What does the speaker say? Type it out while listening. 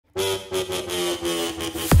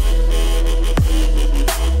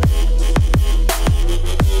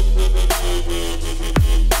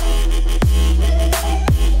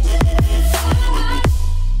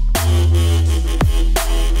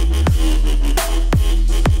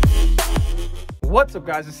What's up,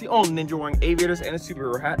 guys? It's the only ninja wearing aviators and a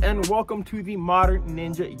superhero hat, and welcome to the Modern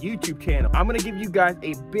Ninja YouTube channel. I'm gonna give you guys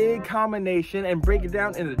a big combination and break it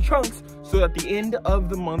down into chunks so at the end of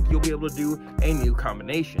the month you'll be able to do a new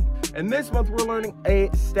combination. And this month we're learning a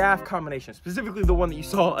staff combination, specifically the one that you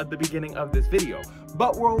saw at the beginning of this video.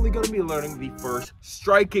 But we're only gonna be learning the first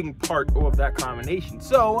striking part of that combination.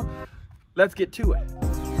 So let's get to it.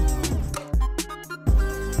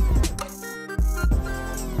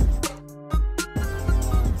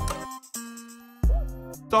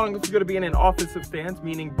 Starting off, you're going to be in an offensive stance,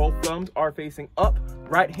 meaning both thumbs are facing up,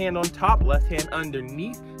 right hand on top, left hand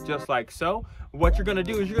underneath, just like so. What you're going to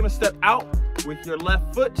do is you're going to step out with your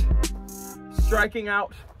left foot, striking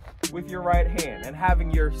out with your right hand, and having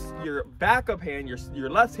your backup hand, your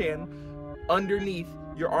left hand, underneath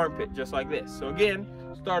your armpit, just like this. So again,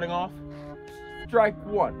 starting off, strike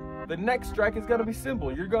one. The next strike is going to be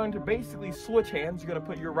simple. You're going to basically switch hands. You're going to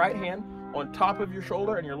put your right hand on top of your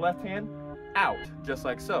shoulder and your left hand out, just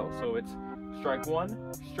like so. So it's strike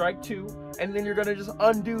one, strike two, and then you're gonna just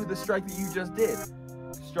undo the strike that you just did.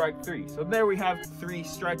 Strike three. So there we have three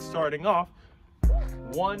strikes starting off.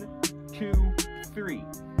 1, 2, 3.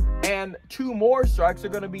 And two more strikes are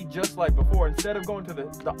gonna be just like before. Instead of going to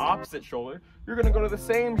the opposite shoulder, you're gonna go to the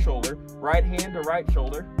same shoulder, right hand to right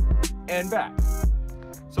shoulder, and back.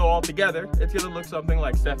 So all together, it's gonna look something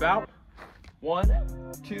like step out, 1,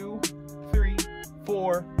 2, 3,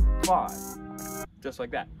 4, 5. Just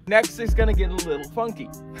like that. Next is gonna get a little funky.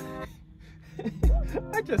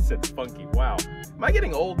 I just said funky. Wow. Am I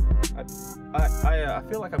getting old? I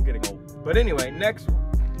feel like I'm getting old. But anyway, next,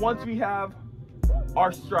 once we have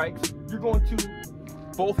our strikes, you're going to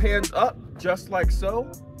both hands up, just like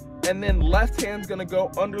so, and then left hand's gonna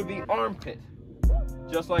go under the armpit,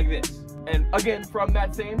 just like this. And again, from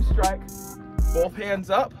that same strike, both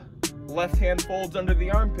hands up, left hand folds under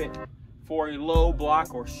the armpit for a low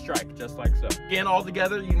block or strike, just like so. Again, all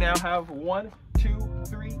together, you now have 1, 2,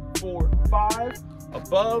 3, 4, 5,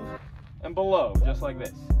 above and below, just like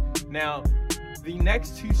this. Now, the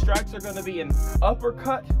next two strikes are gonna be an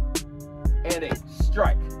uppercut and a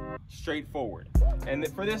strike, straight forward. And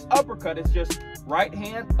for this uppercut, it's just right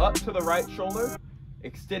hand up to the right shoulder,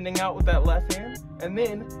 extending out with that left hand, and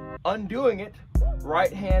then undoing it,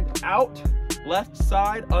 right hand out, left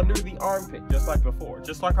side under the armpit, just like before.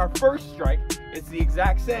 Just like our first strike, it's the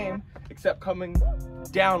exact same, except coming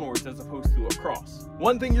downwards as opposed to across.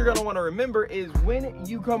 One thing you're gonna wanna remember is when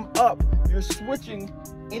you come up, you're switching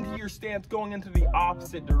into your stance going into the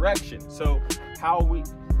opposite direction. So how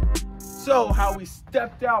we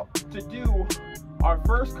stepped out to do our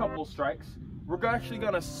first couple strikes, we're actually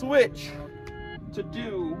gonna switch to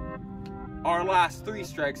do our last three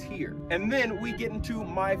strikes here. And then we get into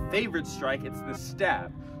my favorite strike, it's the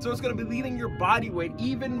stab. So it's gonna be leaning your body weight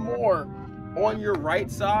even more on your right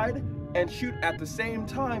side and shoot at the same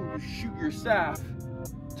time you shoot your staff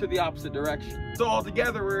to the opposite direction. So all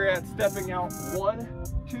together we're at stepping out 1,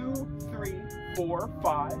 2, 3, 4,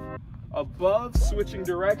 5, above, switching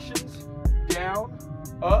directions, down,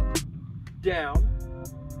 up, down,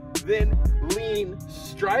 then lean,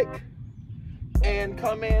 strike, and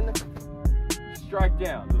come in, strike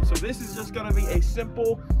down. So this is just gonna be a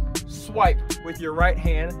simple swipe with your right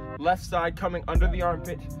hand, left side coming under the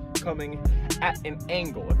armpit, coming at an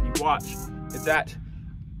angle. If you watch, it's at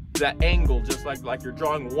that angle, just like you're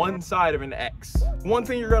drawing one side of an X. One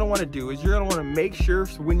thing you're gonna wanna do is you're gonna wanna make sure,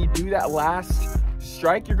 so when you do that last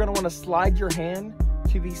strike, you're gonna wanna slide your hand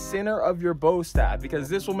to the center of your bow staff, because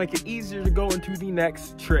this will make it easier to go into the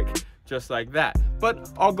next trick, just like that.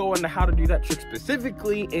 But I'll go into how to do that trick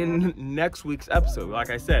specifically in next week's episode.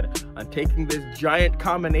 Like I said, I'm taking this giant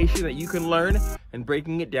combination that you can learn and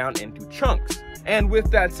breaking it down into chunks. And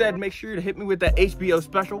with that said, make sure to hit me with that HBO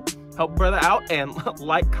special, help brother out, and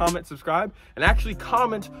like, comment, subscribe, and actually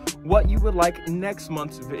comment what you would like next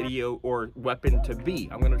month's video or weapon to be.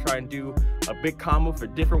 I'm gonna try and do a big combo for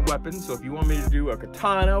different weapons. So if you want me to do a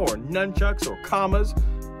katana or nunchucks or kamas,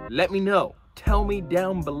 let me know. Tell me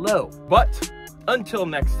down below. But until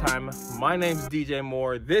next time, my name's DJ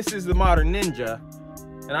Moore. This is the Modern Ninja,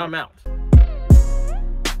 and I'm out.